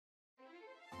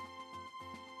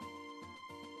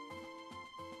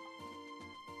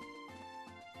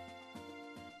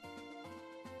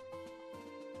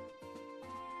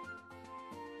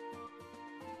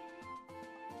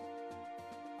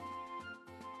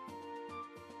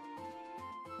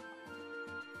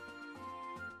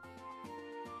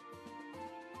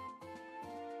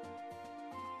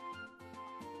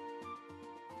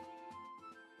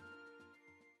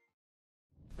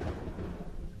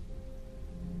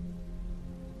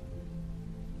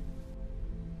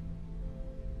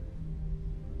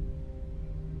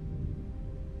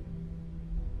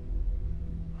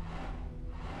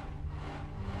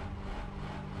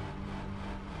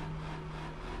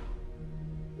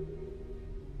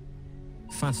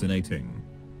Fascinating.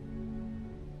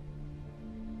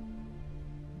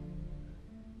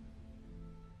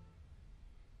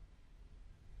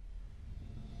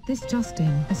 This just in,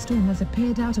 a storm has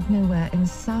appeared out of nowhere in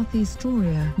southeast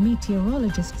Australia.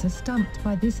 Meteorologists are stumped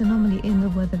by this anomaly in the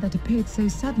weather that appeared so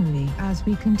suddenly. As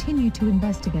we continue to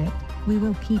investigate, we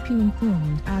will keep you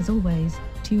informed. As always,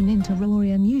 tune in to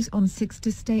Aurora News on 6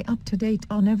 to stay up to date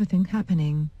on everything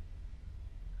happening.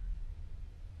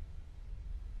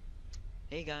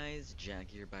 Hey guys, Jack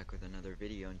here back with another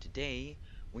video, and today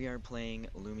we are playing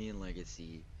Loomian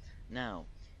Legacy. Now,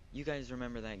 you guys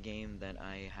remember that game that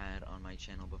I had on my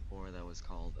channel before that was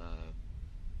called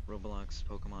Roblox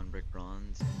Pokemon Brick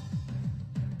Bronze?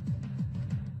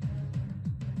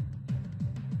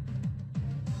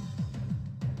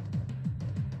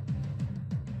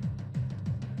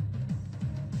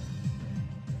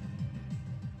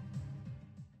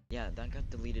 Yeah, that got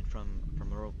deleted from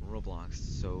Roblox,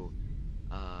 so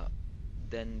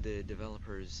then the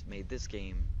developers made this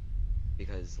game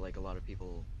because like a lot of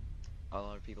people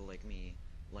like me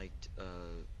liked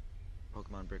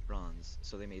Pokemon Brick Bronze,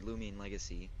 so they made Loomian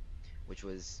Legacy, which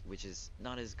is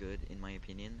not as good in my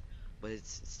opinion, but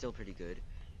it's still pretty good,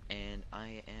 and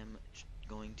I am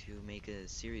going to make a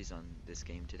series on this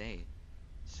game today.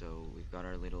 So we've got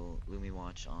our little Lumi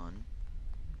watch on,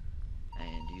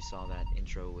 and you saw that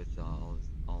intro with all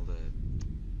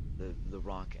the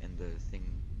rock and the thing,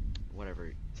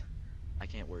 whatever. I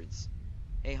can't words.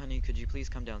 Hey honey, could you please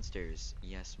come downstairs?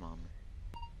 Yes, mom.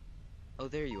 Oh,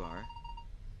 there you are.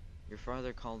 Your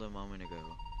father called a moment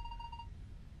ago.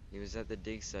 He was at the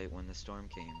dig site when the storm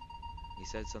came. He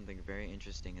said something very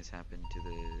interesting has happened to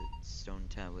the stone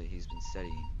tablet he's been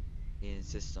studying. He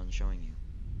insists on showing you.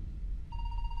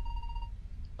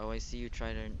 Oh, I see you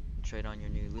tried on your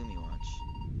new Lumi watch.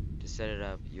 To set it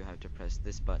up, you have to press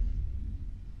this button,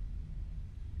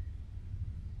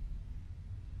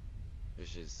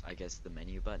 which is, I guess, the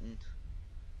menu button.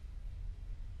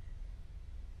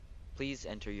 Please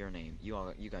enter your name.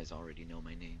 You guys already know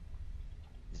my name.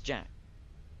 It's Jack.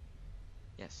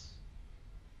 Yes.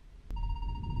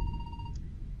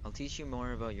 I'll teach you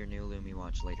more about your new Lumi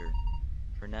watch later.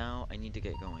 For now, I need to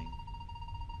get going.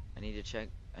 I need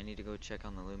to go check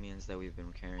on the Loomians that we've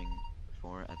been caring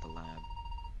for at the lab.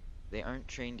 They aren't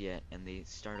trained yet, and they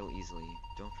startle easily.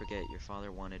 Don't forget, your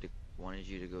father wanted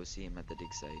you to go see him at the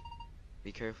dig site.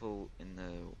 Be careful in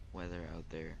the weather out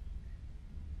there.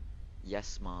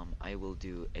 Yes, Mom, I will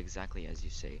do exactly as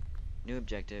you say. New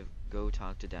objective, go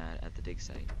talk to Dad at the dig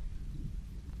site.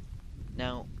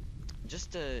 Now,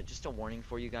 just a warning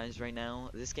for you guys right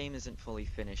now, this game isn't fully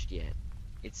finished yet.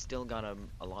 It's still got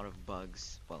a lot of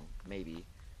bugs, well, maybe,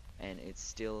 and it's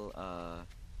still,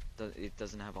 it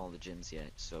doesn't have all the gyms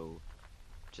yet, so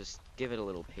just give it a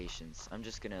little patience. I'm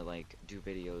just gonna, like, do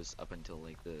videos up until,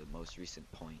 like, the most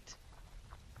recent point.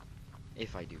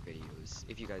 If I do videos,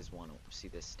 if you guys want to see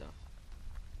this stuff.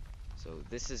 So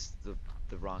this is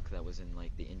the rock that was in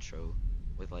like the intro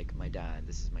with like my dad.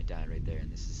 This is my dad right there,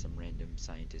 and this is some random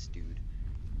scientist dude,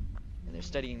 and they're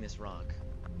studying this rock.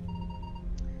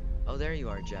 Oh, there you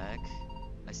are, Jack.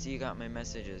 I see you got my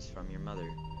messages from your mother,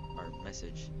 or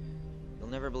message. You'll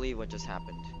never believe what just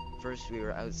happened. First we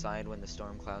were outside when the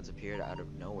storm clouds appeared out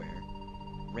of nowhere.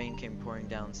 Rain came pouring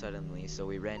down suddenly, so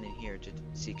we ran in here to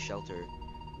seek shelter.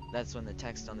 That's when the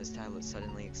text on this tablet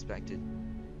suddenly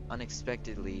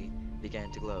unexpectedly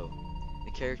began to glow.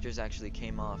 The characters actually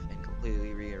came off and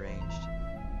completely rearranged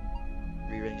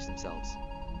themselves.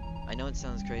 I know it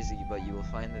sounds crazy, but you will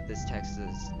find that this text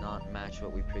does not match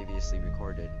what we previously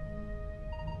recorded.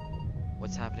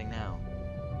 What's happening now?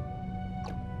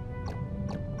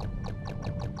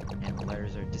 And the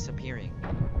letters are disappearing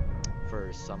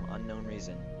for some unknown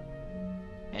reason.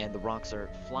 And the rocks are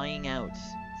flying out.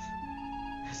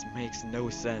 This makes no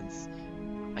sense.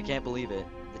 I can't believe it.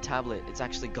 The tablet, it's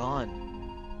actually gone.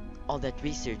 All that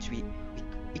research,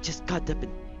 it just got up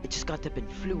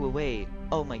and flew away.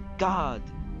 Oh my god.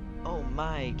 Oh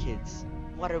my kids.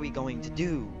 What are we going to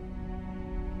do?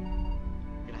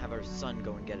 We're gonna have our son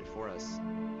go and get it for us.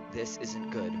 This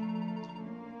isn't good.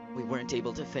 We weren't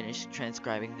able to finish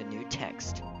transcribing the new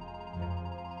text.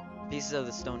 Pieces of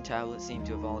the stone tablet seem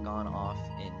to have all gone off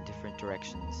in different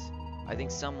directions. I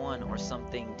think someone or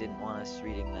something didn't want us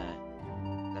reading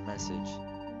the message.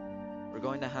 We're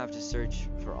going to have to search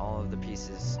for all of the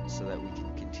pieces so that we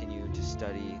can continue to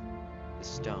study the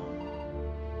stone.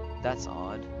 That's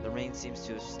odd. The rain seems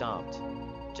to have stopped.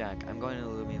 Jack, I'm going to the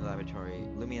Loomian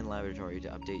Laboratory to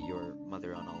update your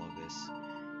mother on all of this.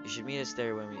 You should meet us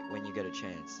there when you get a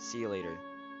chance. See you later.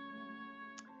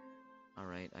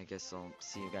 Alright, I guess I'll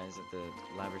see you guys at the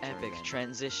laboratory Epic then.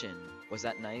 transition. Was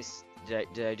that nice?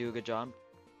 Did I do a good job?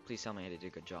 Please tell me I did a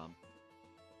good job.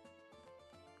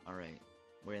 Alright,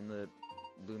 we're in the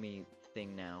Loomy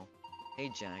thing now.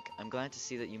 Hey Jack, I'm glad to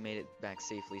see that you made it back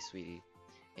safely, sweetie.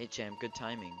 Hey champ, good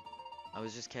timing. I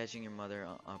was just catching your mother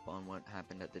up on what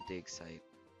happened at the dig site.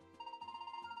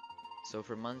 So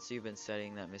for months you've been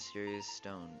studying that mysterious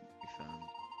stone you found.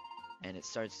 And it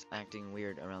starts acting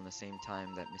weird around the same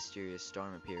time that mysterious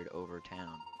storm appeared over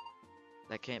town.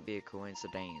 That can't be a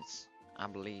coincidence. I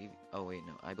believe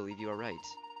you are right.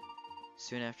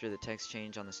 Soon after the text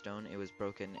change on the stone, it was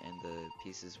broken and the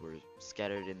pieces were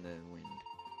scattered in the wind.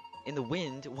 In the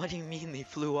wind? What do you mean they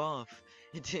flew off?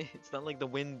 It's not like the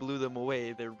wind blew them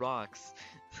away, they're rocks.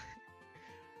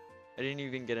 I didn't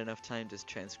even get enough time to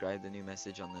transcribe the new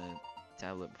message on the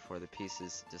tablet before the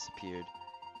pieces disappeared.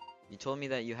 You told me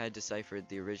that you had deciphered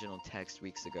the original text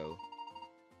weeks ago.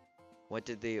 What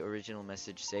did the original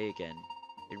message say again?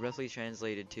 It roughly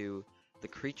translated to, the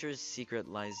creature's secret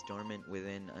lies dormant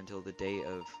within until the day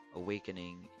of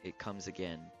awakening it comes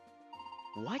again.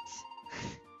 What?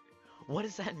 What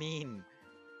does that mean?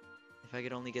 If I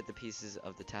could only get the pieces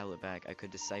of the tablet back, I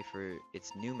could decipher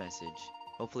its new message.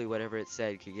 Hopefully whatever it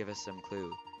said could give us some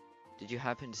clue. Did you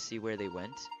happen to see where they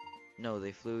went? No,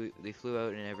 they flew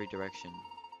out in every direction.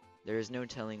 There is no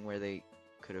telling where they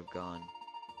could have gone.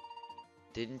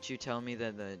 Didn't you tell me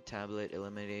that the tablet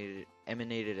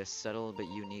emanated a subtle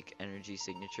but unique energy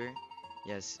signature?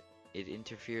 Yes, it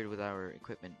interfered with our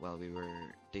equipment while we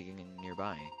were digging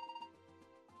nearby.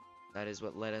 That is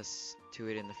what led us to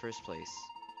it in the first place.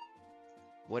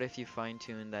 What if you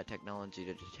fine-tuned that technology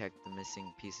to detect the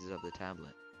missing pieces of the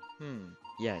tablet?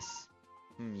 Yes.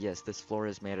 Yes, this floor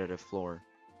is made out of floor.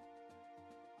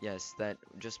 Yes, that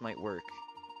just might work.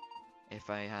 If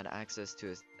I had access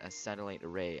to a satellite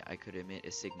array, I could emit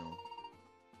a signal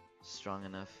strong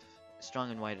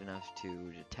and wide enough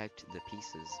to detect the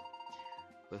pieces.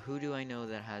 But who do I know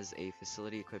that has a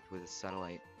facility equipped with a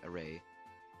satellite array?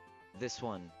 This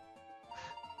one.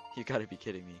 You gotta be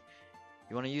kidding me.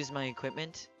 You wanna use my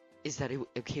equipment? Is that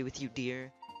okay with you,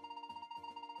 dear?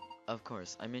 Of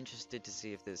course, I'm interested to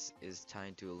see if this is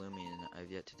tied to a Loomian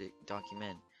I've yet to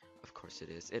document. Of course it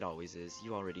is. It always is.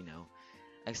 You already know.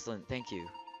 Excellent, thank you.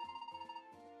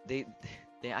 They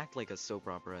act like a soap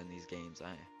opera in these games.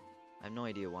 I have no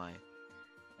idea why.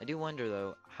 I do wonder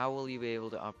though, how will you be able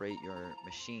to operate your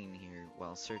machine here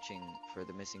while searching for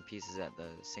the missing pieces at the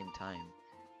same time?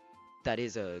 That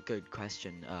is a good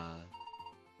question.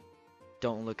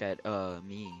 Don't look at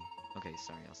me. Okay,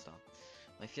 sorry, I'll stop.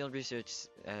 My field research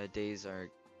days are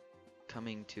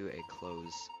coming to a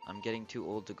close. I'm getting too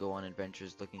old to go on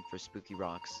adventures looking for spooky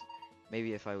rocks.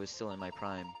 Maybe if I was still in my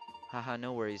prime. Haha,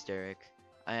 no worries, Derek.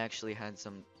 I actually had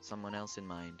someone else in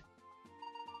mind.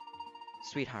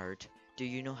 Sweetheart, do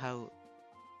you know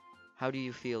how do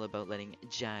you feel about letting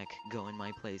Jack go in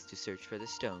my place to search for the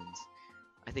stones?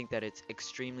 I think that it's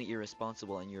extremely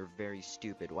irresponsible and you're very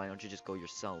stupid. Why don't you just go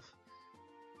yourself?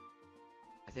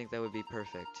 I think that would be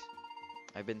perfect.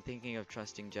 I've been thinking of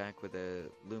trusting Jack with a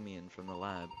Loomian from the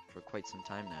lab for quite some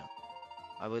time now.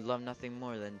 I would love nothing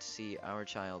more than to see our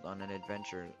child on an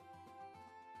adventure,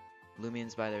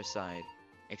 Loomians by their side,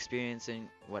 experiencing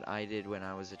what I did when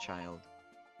I was a child,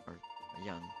 or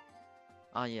young.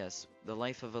 Ah yes, the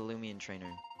life of a Loomian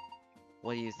trainer.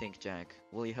 What do you think, Jack?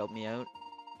 Will you help me out?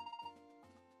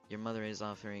 Your mother is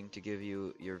offering to give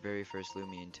you your very first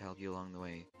Loomian to help you along the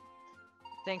way.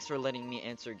 Thanks for letting me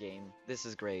answer, game. This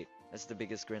is great. That's the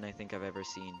biggest grin I think I've ever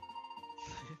seen.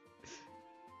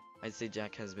 I'd say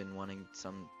Jack has been wanting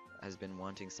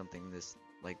something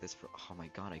like this for, oh my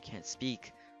god, I can't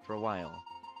speak, for a while.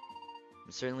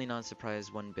 I'm certainly not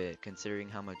surprised one bit, considering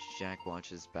how much Jack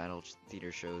watches battle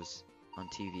theater shows on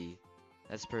TV.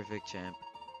 That's perfect, champ.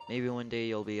 Maybe one day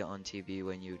you'll be on TV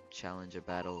when you challenge a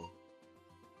battle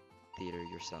theater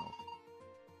yourself.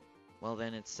 Well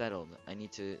then, it's settled. I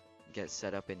need to get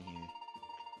set up in here.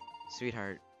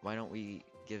 Sweetheart, why don't we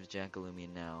give Jack a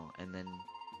Loomian now, and then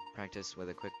practice with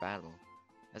a quick battle?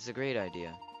 That's a great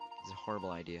idea. It's a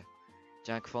horrible idea.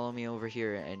 Jack, follow me over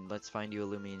here, and let's find you a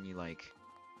Loomian you like.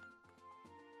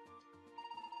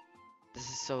 This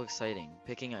is so exciting.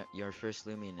 Picking up your first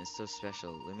Loomian is so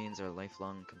special. Loomians are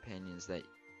lifelong companions that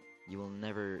you will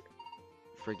never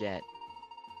forget.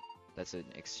 That's an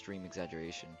extreme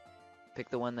exaggeration. Pick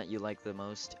the one that you like the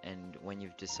most, and when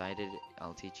you've decided,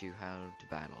 I'll teach you how to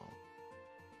battle.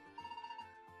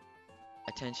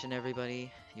 Attention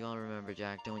everybody, you all remember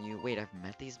Jack, don't you? Wait, I've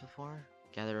met these before?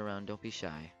 Gather around, don't be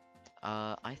shy.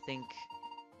 I think...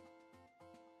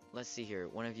 Let's see here,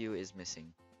 one of you is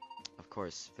missing. Of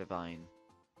course, Vivine.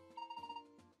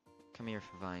 Come here,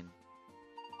 Vivine.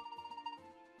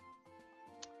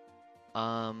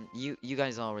 You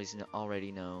guys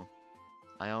already know.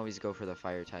 I always go for the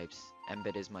fire types.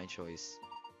 Embit is my choice.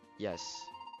 Yes.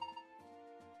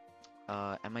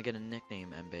 Am I gonna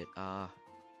nickname Embit?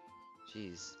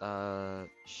 Jeez.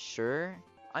 Sure.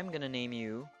 I'm gonna name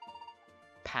you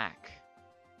Pack.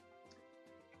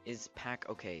 Is Pack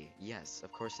okay? Yes,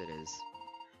 of course it is.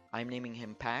 I'm naming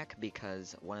him Pack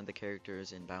because one of the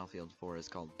characters in Battlefield 4 is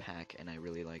called Pack, and I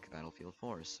really like Battlefield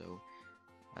 4, so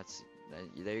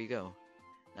there you go.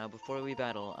 Now, before we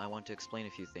battle, I want to explain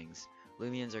a few things.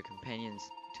 Loomians are companions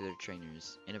to their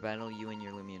trainers. In a battle, you and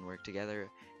your Loomian work together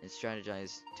and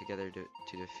strategize together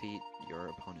to defeat your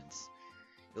opponents.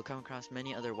 You'll come across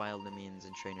many other wild Loomians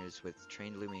and trainers with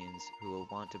trained Loomians who will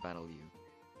want to battle you.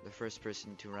 The first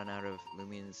person to run out of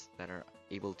Loomians that are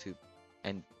able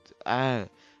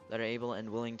and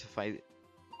willing to fight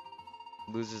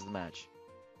loses the match.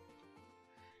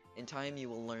 In time, you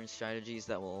will learn strategies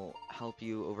that will help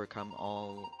you overcome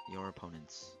all your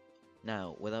opponents.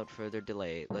 Now, without further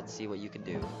delay, let's see what you can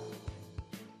do.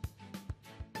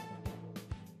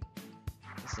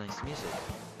 That's nice music.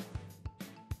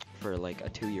 For like a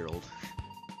 2-year-old.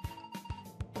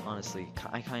 Honestly,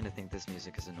 I kind of think this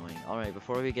music is annoying. Alright,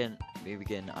 before we begin,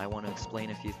 I want to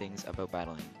explain a few things about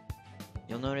battling.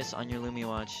 You'll notice on your Lumi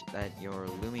watch that your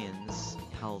Loomian's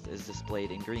health is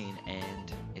displayed in green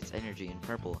and its energy in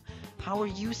purple. How are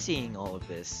you seeing all of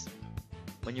this?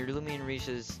 When your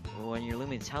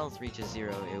Loomian's health reaches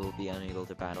 0, it will be unable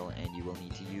to battle and you will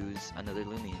need to use another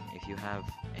Loomian if you have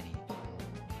any.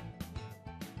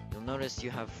 You'll notice you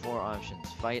have 4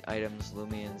 options: fight, items,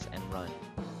 Loomians, and run.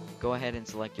 Go ahead and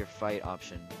select your fight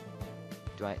option.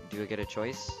 Do I get a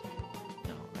choice?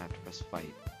 No, I have to press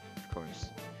fight, of course.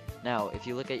 Now, if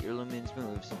you look at your Loomian's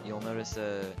moves, you'll notice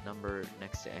a number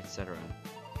next to etc.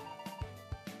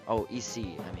 Oh, EC,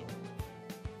 I mean.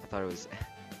 I thought it was...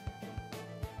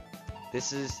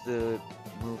 This is the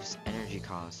move's energy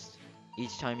cost.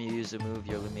 Each time you use a move,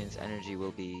 your Loomian's energy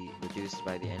will be reduced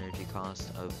by the energy cost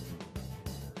of the move.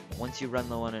 Once you run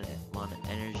low on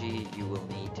energy, you will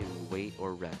need to wait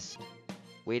or rest.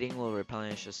 Waiting will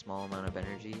replenish a small amount of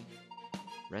energy.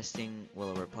 Resting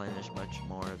will replenish much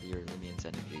more of your Loomian's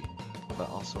energy, but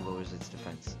also lowers its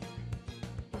defense.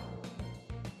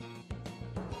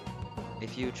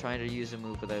 If you try to use a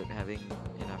move without having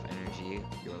enough energy,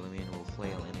 your Loomian will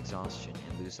flail in exhaustion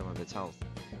and lose some of its health.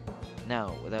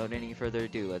 Now, without any further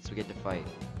ado, let's begin to fight.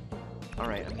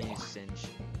 Alright, I'm gonna use Singe.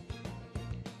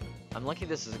 I'm lucky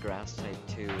this is a grass type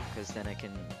too, because then I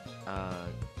can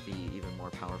be even more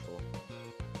powerful.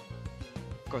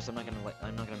 Of course, I'm not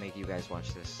gonna make you guys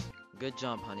watch this. Good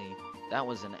job, honey. That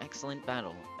was an excellent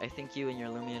battle. I think you and your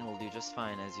Loomian will do just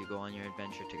fine as you go on your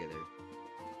adventure together.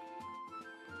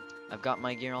 I've got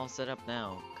my gear all set up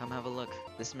now. Come have a look.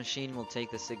 This machine will take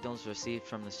the signals received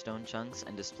from the stone chunks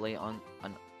and display on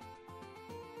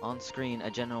screen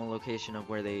a general location of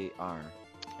where they are.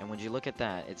 And when you look at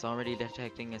that, it's already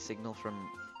detecting a signal from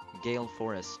Gale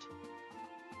Forest.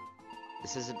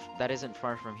 That isn't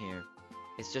far from here.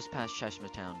 It's just past Cheshire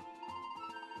Town.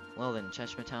 Well then,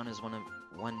 Cheshire Town is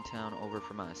one town over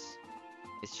from us.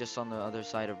 It's just on the other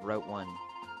side of Route 1.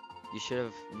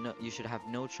 You should have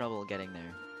no trouble getting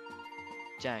there.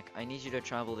 Jack, I need you to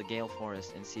travel to Gale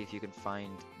Forest and see if you can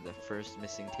find the first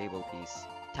missing table piece,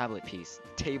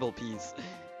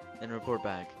 and report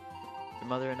back. Your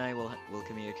mother and I will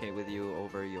communicate with you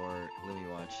over your Lumi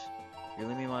Watch. Your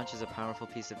Lumi Watch is a powerful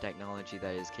piece of technology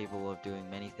that is capable of doing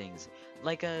many things,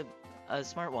 like a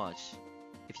smartwatch.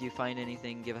 If you find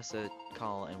anything, give us a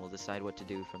call and we'll decide what to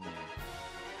do from there.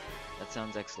 That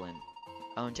sounds excellent.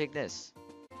 Oh, and take this.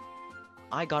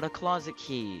 I got a closet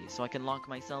key, so I can lock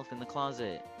myself in the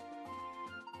closet.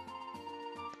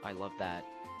 I love that.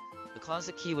 The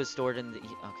closet key was stored in the...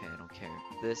 Okay, I don't care.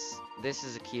 This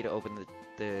is a key to open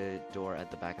the door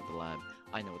at the back of the lab.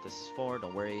 I know what this is for,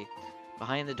 don't worry.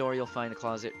 Behind the door you'll find a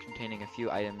closet containing a few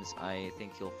items I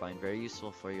think you'll find very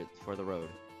useful for the road.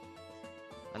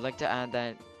 I'd like to add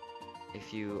that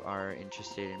if you are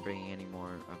interested in bringing any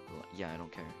more... yeah, I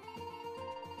don't care.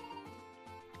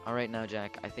 Alright now,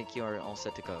 Jack, I think you are all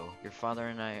set to go. Your father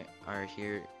and I are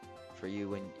here for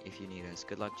you if you need us.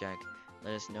 Good luck, Jack.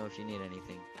 Let us know if you need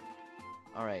anything.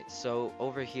 Alright, so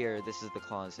over here, this is the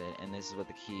closet, and this is what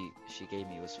the key she gave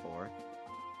me was for.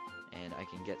 And I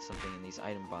can get something in these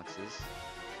item boxes.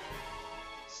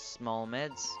 Small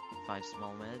meds. 5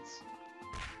 small meds.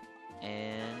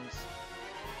 and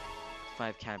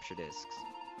 5 capture discs.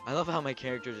 I love how my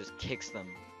character just kicks them.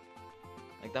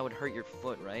 Like, that would hurt your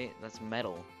foot, right? That's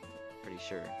metal, pretty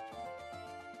sure.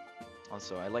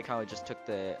 Also, I like how I just took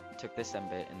this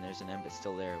embit, and there's an embit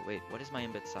still there. Wait, what is my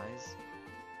embit size?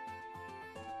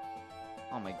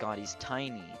 Oh my god, he's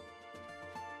tiny.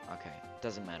 Okay,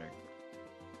 doesn't matter.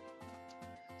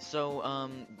 So,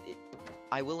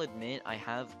 I will admit, I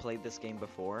have played this game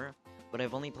before, but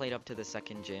I've only played up to the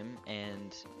second gym,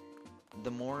 and the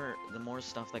more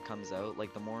stuff that comes out,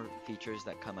 like the more features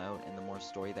that come out and the more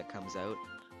story that comes out,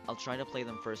 I'll try to play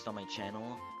them first on my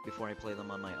channel before I play them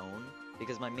on my own,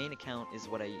 because my main account is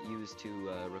what I use to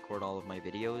record all of my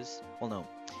videos. Well, no,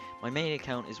 my main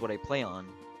account is what I play on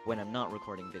when I'm not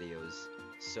recording videos.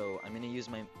 So I'm going to use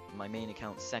my main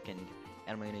account second,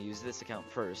 and I'm going to use this account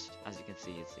first. As you can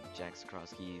see, it's like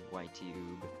Jacksakowski,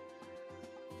 YTube,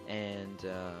 and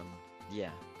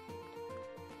yeah.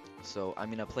 So I'm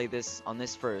going to play this on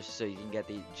this first so you can get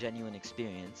the genuine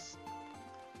experience.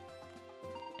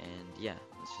 And yeah,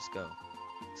 let's just go.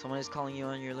 Someone is calling you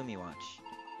on your Lumi watch.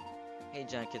 Hey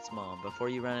Jack, it's Mom. Before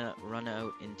you run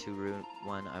out into Route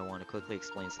 1, I want to quickly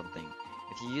explain something.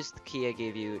 If you used the key I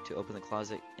gave you to open the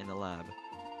closet in the lab,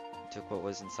 took what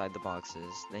was inside the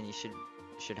boxes, then you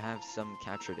should have some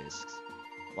capture discs.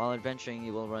 While adventuring,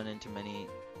 you will run into many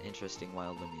interesting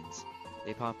wild Loomians.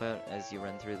 They pop out as you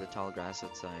run through the tall grass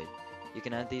outside. You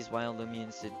can add these wild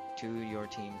Loomians to your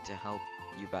team to help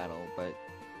you battle, but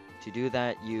to do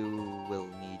that, you will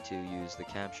need to use the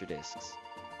capture discs.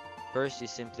 First, you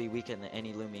simply weaken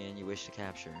any Loomian you wish to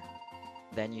capture.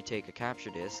 Then you take a capture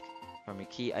disc from your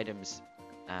key items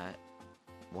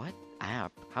what?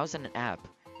 App? How's that an app?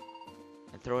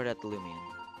 And throw it at the Loomian.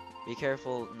 Be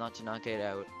careful not to knock it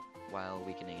out while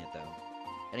weakening it though.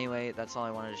 Anyway, that's all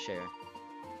I wanted to share.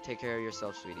 Take care of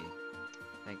yourself, sweetie.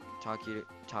 Talk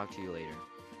to you later.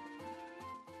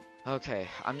 Okay,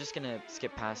 I'm just gonna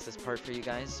skip past this part for you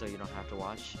guys so you don't have to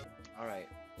watch. Alright,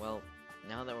 well,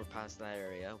 now that we're past that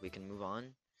area, we can move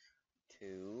on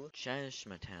to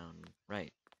Cheshma Town.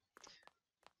 Right.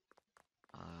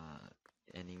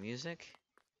 Any music?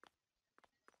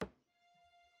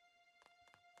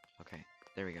 Okay,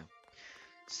 there we go.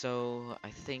 So, I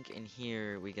think in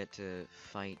here we get to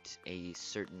fight a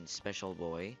certain special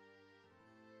boy.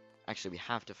 Actually, we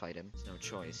have to fight him. There's no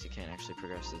choice. You can't actually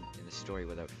progress in the story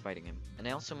without fighting him. And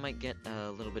I also might get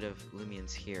a little bit of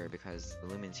Loomians here, because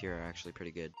the Loomians here are actually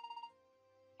pretty good.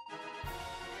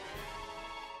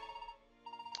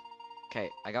 Okay,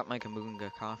 I got my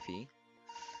Kabunga coffee.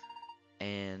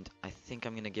 And I think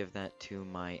I'm gonna give that to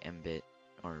my Mbit,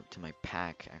 or to my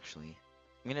pack, actually.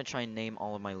 I'm gonna try and name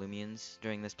all of my Loomians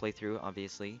during this playthrough,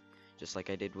 obviously. Just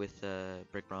like I did with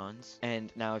Brick Bronze.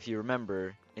 And now if you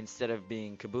remember, instead of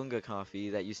being Kabunga coffee,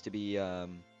 that used to be, oh,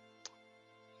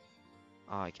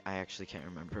 I actually can't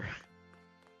remember.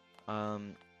 I'll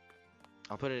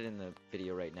put it in the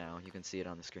video right now. You can see it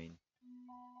on the screen.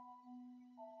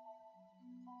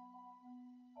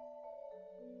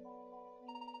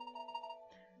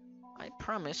 I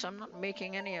promise I'm not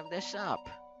making any of this up.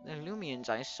 The Loomians,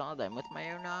 I saw them with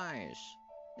my own eyes.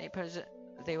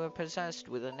 They were possessed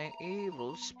with an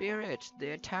evil spirit.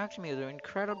 They attacked me with their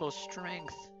incredible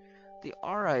strength. The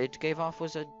aura it gave off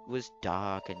was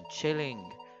dark and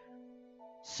chilling.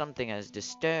 Something has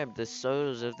disturbed the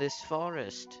souls of this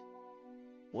forest.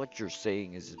 What you're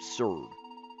saying is absurd.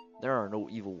 There are no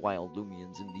evil wild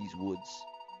Loomians in these woods.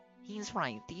 He's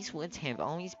right. These woods have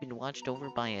always been watched over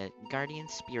by a guardian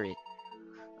spirit.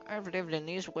 I've lived in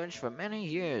these woods for many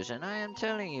years, and I am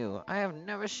telling you, I have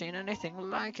never seen anything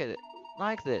like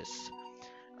this.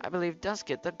 I believe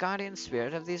Dusket, the guardian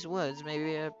spirit of these woods, may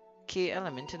be a key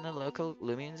element in the local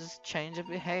Loomians' change of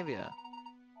behavior.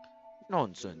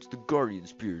 Nonsense. The guardian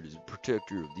spirit is a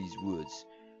protector of these woods.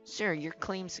 Sir, your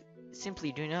claims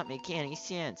simply do not make any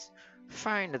sense.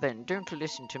 Fine, then, don't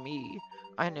listen to me.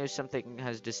 I know something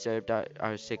has disturbed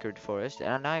our sacred forest,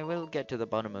 and I will get to the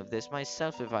bottom of this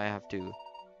myself if I have to.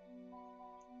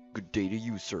 Good day to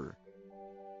you, sir.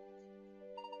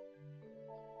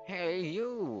 Hey,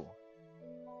 you!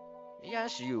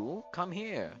 Yes, you! Come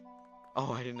here!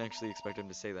 Oh, I didn't actually expect him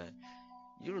to say that.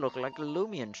 You look like a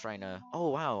Loomian trainer.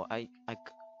 Oh, wow, I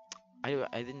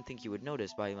didn't think you would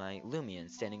notice by my Loomian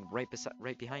standing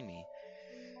right behind me.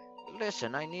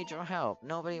 Listen, I need your help.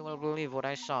 Nobody will believe what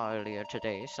I saw earlier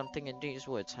today. Something in these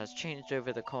woods has changed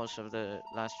over the course of the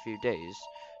last few days.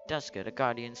 Dusket, a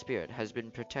guardian spirit, has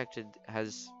protected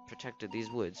these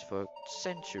woods for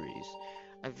centuries.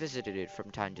 I've visited it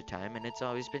from time to time, and it's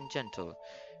always been gentle.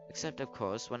 Except, of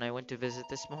course, when I went to visit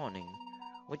this morning.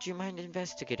 Would you mind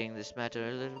investigating this matter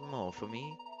a little more for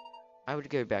me? I would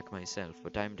go back myself,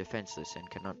 but I am defenseless and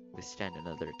cannot withstand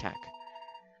another attack.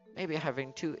 Maybe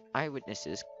having 2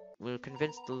 eyewitnesses will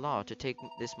convince the law to take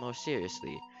this more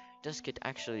seriously. Dusket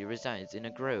actually resides in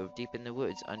a grove deep in the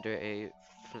woods under a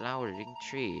flowering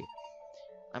tree.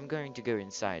 I'm going to go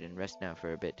inside and rest now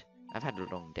for a bit. I've had a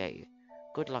long day.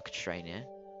 Good luck, trainer.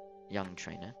 Young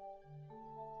trainer.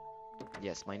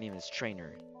 Yes, my name is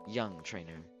Trainer. Young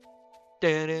trainer.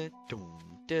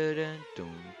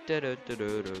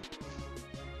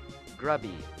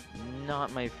 Grubby.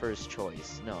 Not my first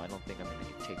choice. No, I don't think I'm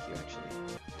gonna take you, actually.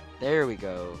 There we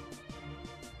go.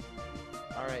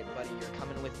 Alright, buddy, you're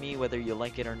coming with me whether you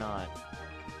like it or not.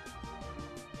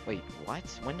 Wait, what?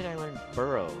 When did I learn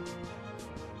Burrow?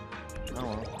 Oh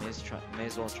well, may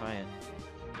as well try it.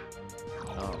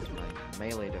 Oh, my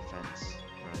melee defense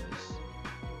rose.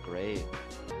 Great.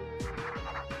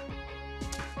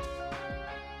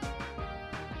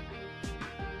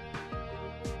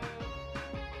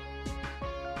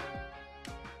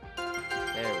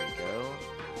 There we go.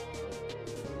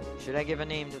 Should I give a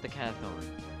name to the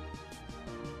Cathorn?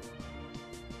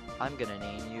 I'm gonna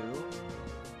name you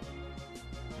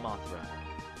Mothra.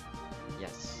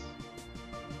 Yes.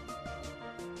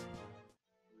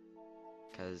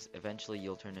 Because eventually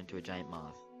you'll turn into a giant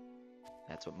moth.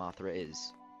 That's what Mothra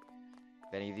is.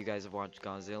 If any of you guys have watched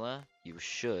Godzilla, you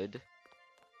should.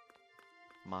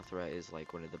 Mothra is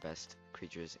like one of the best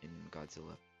creatures in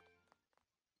Godzilla.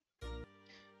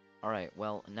 Alright,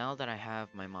 well, now that I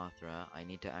have my Mothra, I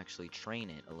need to actually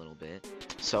train it a little bit.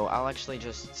 So I'll actually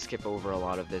just skip over a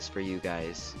lot of this for you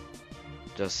guys.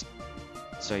 Just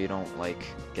so you don't, like,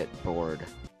 get bored.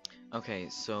 Okay,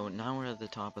 so now we're at the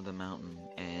top of the mountain,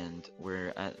 and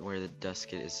we're at where the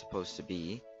Dusket is supposed to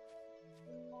be.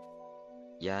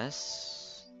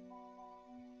 Yes.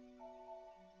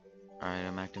 Alright,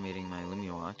 I'm activating my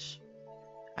Loomian watch.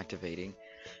 Activating.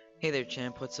 Hey there,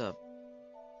 champ, what's up?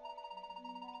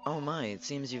 Oh my, it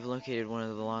seems you've located one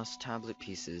of the lost tablet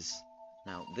pieces.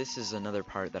 Now, this is another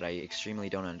part that I extremely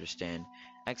don't understand.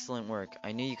 Excellent work,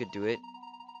 I knew you could do it.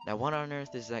 Now what on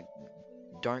earth is that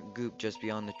dark goop just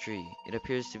beyond the tree? It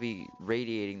appears to be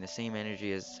radiating the same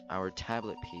energy as our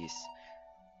tablet piece.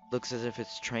 Looks as if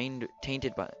it's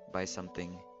tainted by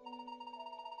something.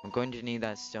 I'm going to need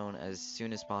that stone as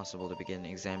soon as possible to begin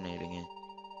examining it.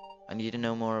 I need to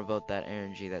know more about that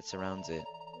energy that surrounds it.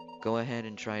 Go ahead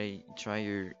and try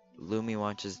your Loomian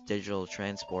Watch's digital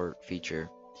transport feature.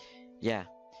 Yeah,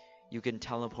 you can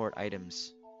teleport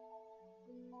items,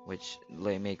 which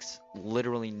makes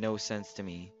literally no sense to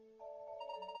me.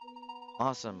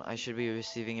 Awesome, I should be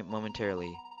receiving it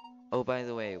momentarily. Oh, by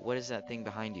the way, what is that thing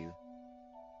behind you?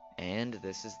 And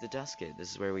this is the Dusket. This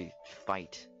is where we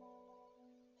fight.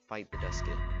 Fight the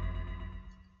Dusket.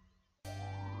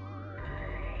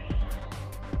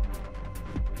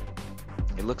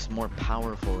 It looks more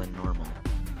powerful than normal.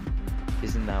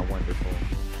 Isn't that wonderful?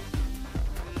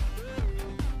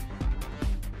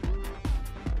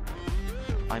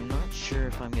 I'm not sure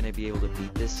if I'm gonna be able to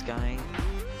beat this guy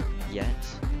yet.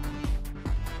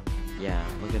 Yeah,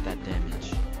 look at that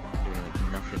damage. Doing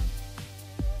like nothing.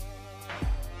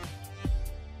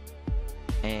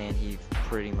 And he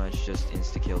pretty much just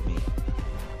insta-killed me.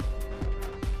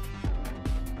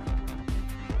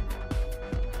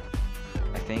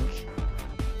 I think.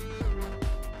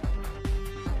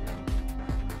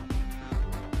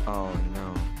 Oh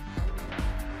no.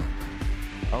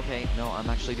 Okay, no, I'm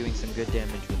actually doing some good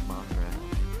damage with Mothra.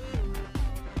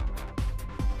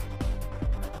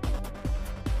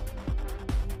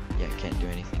 Yeah, I can't do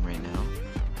anything right now.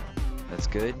 That's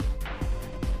good.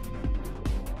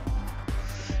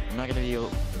 I'm not gonna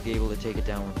be able to take it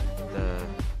down with the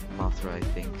Mothra, I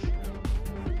think.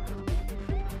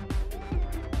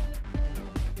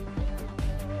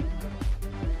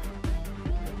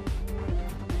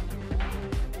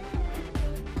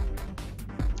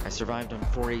 I survived on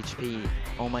 4 HP.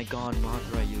 Oh my god,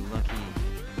 Mothra, you lucky.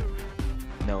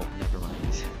 No, never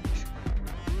mind.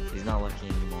 He's not lucky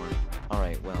anymore.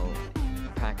 Alright, well,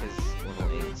 Pack is level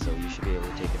 8, so you should be able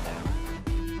to take it down.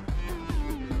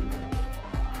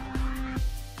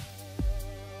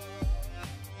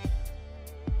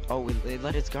 Oh, it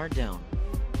let its guard down.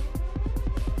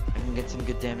 I can get some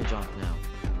good damage off now.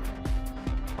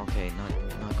 Okay,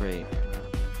 not great.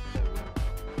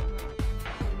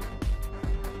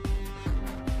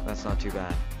 That's not too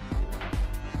bad.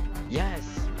 Yes!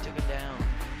 We took it down.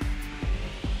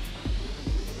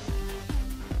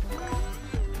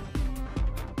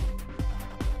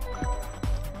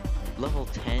 Level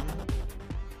 10?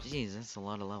 Jeez, that's a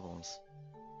lot of levels.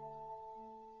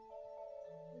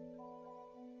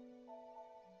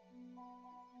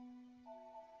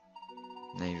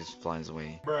 then he just flies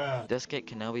away. Bruh. Duskit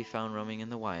can now be found roaming in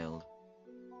the wild.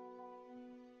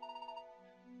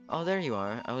 Oh, there you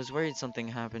are. I was worried something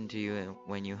happened to you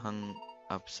when you hung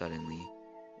up suddenly.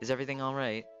 Is everything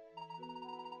alright?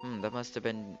 That must have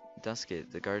been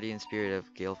Duskit, the guardian spirit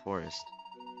of Gale Forest.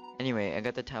 Anyway, I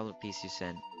got the tablet piece you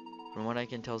sent. From what I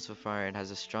can tell so far, it has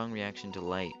a strong reaction to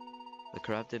light. The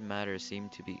corrupted matter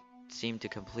seemed to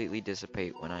completely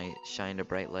dissipate when I shined a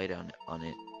bright light on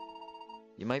it.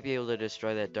 You might be able to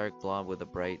destroy that dark blob with a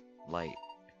bright light.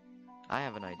 I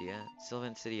have an idea.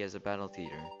 Sylvan City has a battle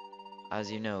theater.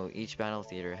 As you know, each battle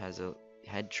theater has a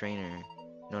head trainer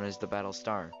known as the Battle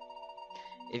Star.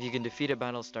 If you can defeat a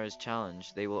Battle Star's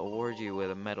challenge, they will award you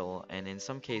with a medal and in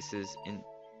some cases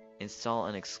install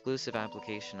an exclusive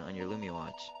application on your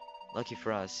LumiWatch. Lucky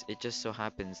for us, it just so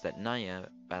happens that Naya,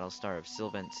 Battlestar of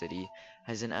Sylvan City,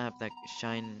 has an app that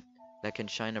can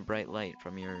shine a bright light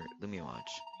from your LumiWatch.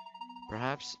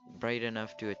 Perhaps bright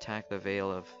enough to attack the Veil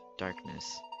of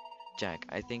Darkness. Jack,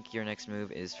 I think your next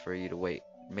move is for you to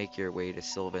make your way to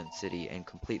Sylvan City and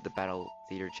complete the Battle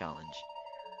Theater Challenge.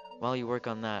 While you work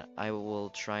on that, I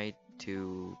will try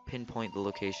to pinpoint the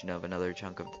location of another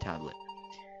chunk of the tablet.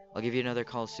 I'll give you another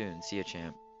call soon. See ya,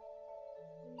 champ.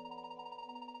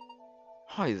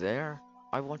 Hi there.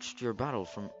 I watched your battle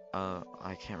from,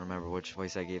 I can't remember which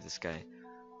voice I gave this guy.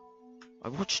 I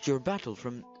watched your battle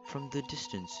from the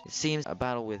distance. It seems a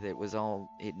battle with it was all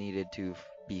it needed to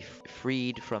be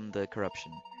freed from the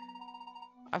corruption.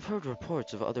 I've heard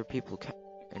reports of other people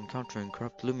encountering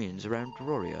corrupt Loomians around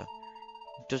Auroria.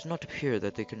 It does not appear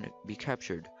that they can be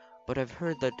captured, but I've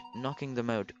heard that knocking them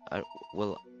out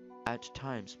will at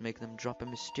times make them drop a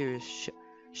mysterious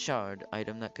shard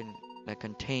item that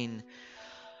contain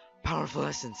powerful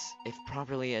essence. If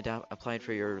properly applied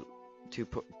for your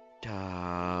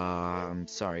I'm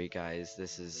sorry guys,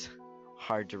 this is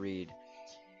hard to read.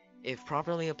 If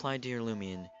properly applied to your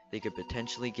Loomian, they could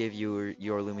potentially give your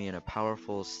Loomian a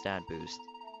powerful stat boost.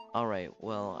 Alright,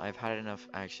 well, I've had enough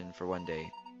action for one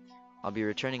day. I'll be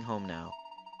returning home now.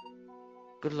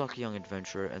 Good luck, young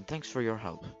adventurer, and thanks for your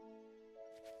help.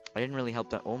 I didn't really help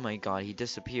that. Oh my god, he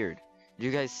disappeared. Did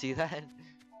you guys see that?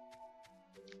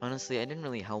 Honestly, I didn't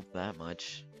really help that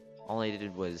much. All I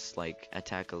did was, like,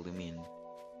 attack a Loomian.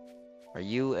 Are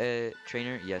you a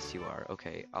trainer? Yes, you are.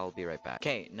 Okay, I'll be right back.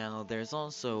 Okay, now there's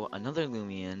also another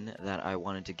Loomian that I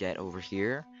wanted to get over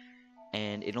here.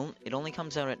 And it only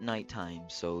comes out at nighttime,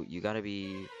 so you gotta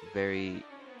be very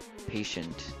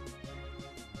patient.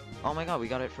 Oh my god, we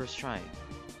got it first try.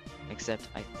 Except,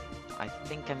 I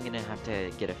think I'm gonna have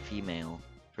to get a female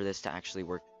for this to actually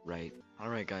work right.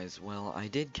 Alright guys, well, I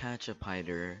did catch a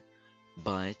Piter,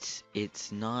 but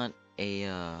it's not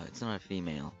a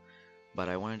female. But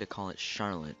I wanted to call it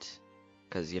Charlotte,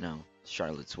 because, you know,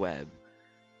 Charlotte's Web.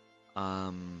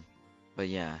 But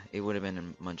yeah, it would have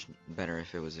been much better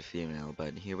if it was a female,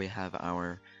 but here we have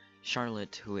our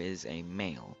Charlotte, who is a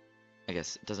male. I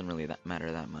guess it doesn't really matter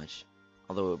that much.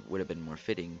 Although it would have been more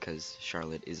fitting, because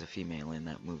Charlotte is a female in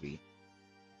that movie.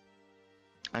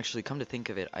 Actually, come to think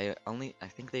of it, I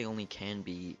think they only can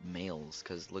be males,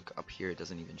 because look up here, it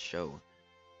doesn't even show.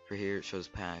 For here it shows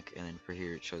Pac, and then for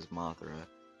here it shows Mothra.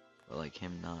 But like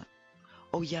him not.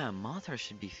 Oh yeah, Mothra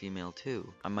should be female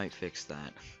too. I might fix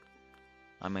that.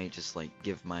 I might just like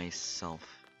give myself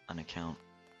an account.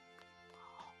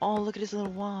 Oh, look at his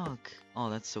little walk. Oh,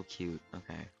 that's so cute.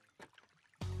 Okay.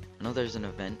 I know there's an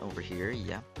event over here.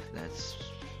 Yep, that's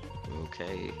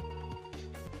okay.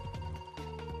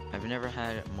 I've never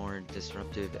had a more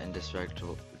disruptive and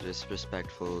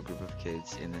disrespectful group of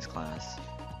kids in this class.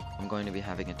 I'm going to be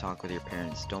having a talk with your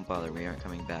parents. Don't bother, we aren't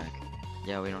coming back.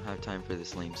 Yeah, we don't have time for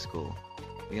this lame school.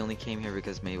 We only came here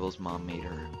because Mabel's mom made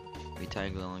her. We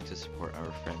tagged along to support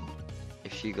our friend.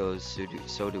 If she goes,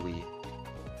 so do we.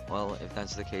 Well, if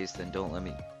that's the case, then don't let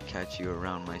me catch you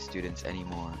around my students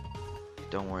anymore.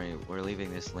 Don't worry, we're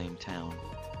leaving this lame town.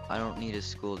 I don't need a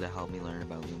school to help me learn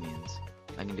about Loomians.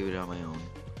 I can do it on my own.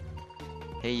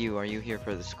 Hey you, are you here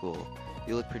for the school?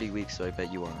 You look pretty weak, so I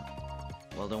bet you are.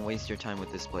 Well, don't waste your time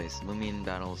with this place. Loomian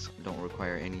battles don't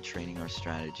require any training or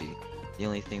strategy. The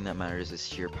only thing that matters is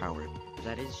sheer power.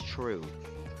 That is true.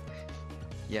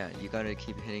 Yeah, you gotta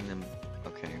keep hitting them.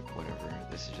 Okay, whatever.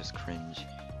 This is just cringe.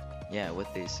 Yeah,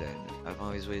 what they said. I've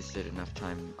already wasted enough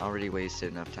time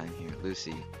here.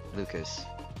 Lucy, Lucas,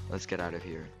 let's get out of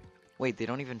here. Wait, they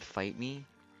don't even fight me?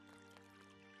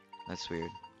 That's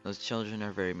weird. Those children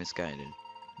are very misguided.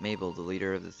 Mabel, the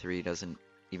leader of the three, doesn't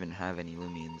even have any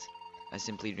Loomians. I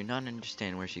simply do not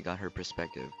understand where she got her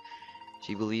perspective.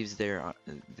 She believes the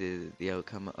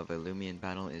outcome of a Loomian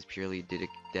battle is purely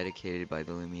dedicated by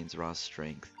the Loomian's raw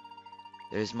strength.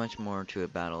 There's much more to a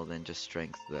battle than just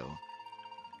strength, though.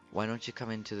 Why don't you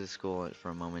come into the school for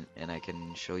a moment and I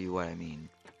can show you what I mean?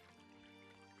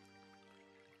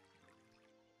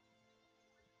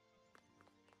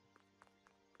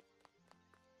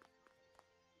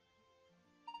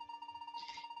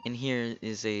 In here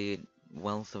is a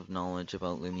wealth of knowledge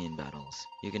about Loomian battles.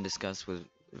 You can discuss with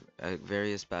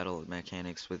various battle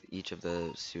mechanics with each of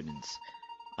the students.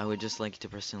 I would just like to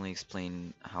personally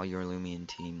explain how your Loomian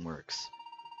team works.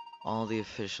 All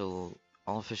official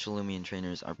Loomian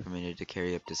trainers are permitted to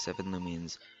carry up to 7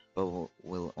 Loomians, but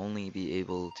will only be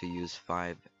able to use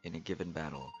 5 in a given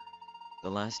battle.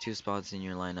 The last 2 spots in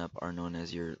your lineup are known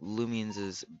as your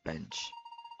Loomians' bench.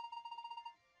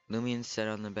 Loomians set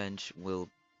on the bench will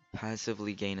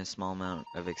passively gain a small amount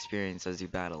of experience as you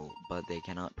battle, but they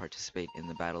cannot participate in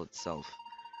the battle itself.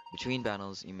 Between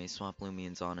battles, you may swap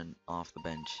Loomians on and off the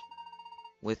bench.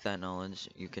 With that knowledge,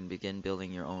 you can begin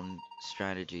building your own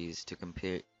strategies to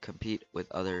compete with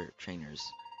other trainers.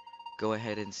 Go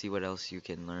ahead and see what else you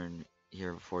can learn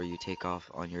here before you take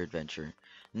off on your adventure.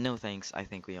 No thanks, I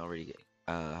think we already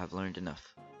have learned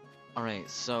enough. Alright,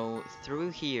 so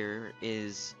through here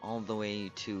is all the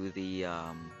way to the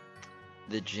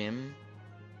gym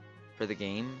for the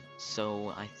game. So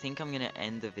I think I'm gonna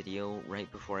end the video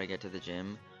right before I get to the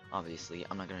gym. Obviously,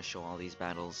 I'm not gonna show all these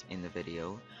battles in the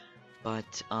video.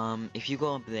 But if you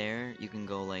go up there, you can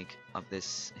go like up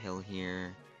this hill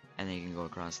here, and then you can go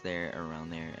across there,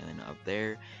 around there, and then up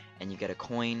there, and you get a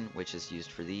coin, which is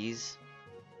used for these.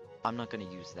 I'm not gonna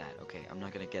use that, okay? I'm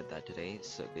not gonna get that today,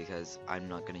 so because I'm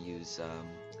not gonna use,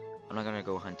 I'm not gonna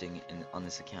go hunting on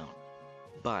this account.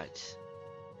 But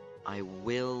I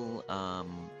will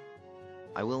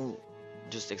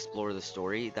just explore the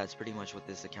story. That's pretty much what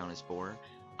this account is for.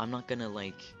 I'm not gonna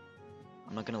like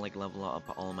level up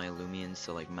all my Loomians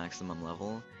to like maximum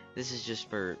level. This is just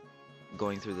for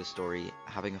going through the story,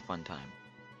 having a fun time.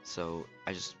 So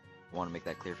I just want to make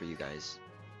that clear for you guys.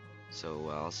 So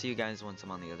I'll see you guys once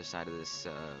I'm on the other side of this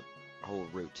whole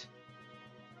route.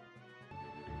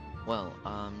 Well,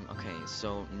 okay,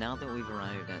 so now that we've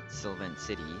arrived at Sylvant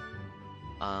City,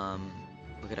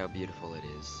 look at how beautiful it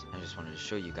is. I just wanted to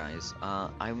show you guys.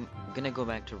 I'm gonna go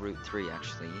back to Route 3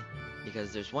 actually,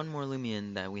 because there's one more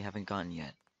Loomian that we haven't gotten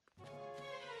yet.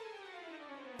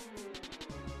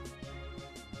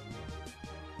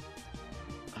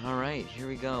 Alright, here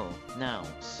we go. Now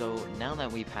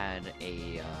that we've had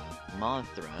a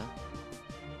Mothra,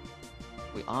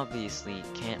 we obviously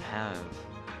can't have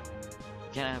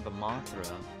a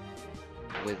Mothra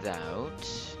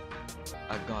without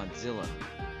a Godzilla.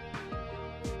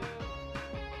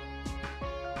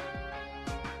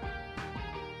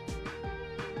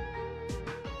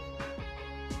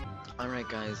 Alright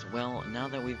guys, well, now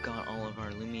that we've got all of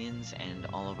our Loomians and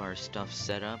all of our stuff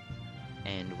set up,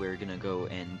 and we're gonna go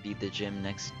and beat the gym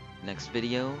next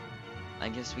video, I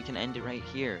guess we can end it right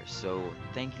here. So,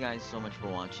 thank you guys so much for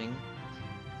watching.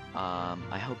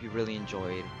 I hope you really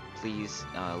enjoyed. Please,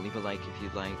 leave a like if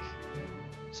you'd like,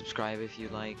 subscribe if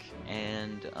you'd like,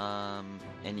 and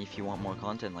if you want more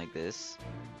content like this,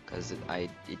 because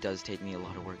it does take me a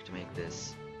lot of work to make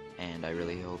this, and I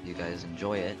really hope you guys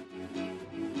enjoy it.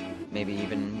 Maybe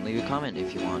even leave a comment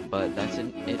if you want, but that's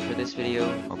it for this video.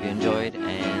 Hope you enjoyed,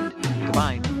 and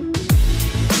goodbye!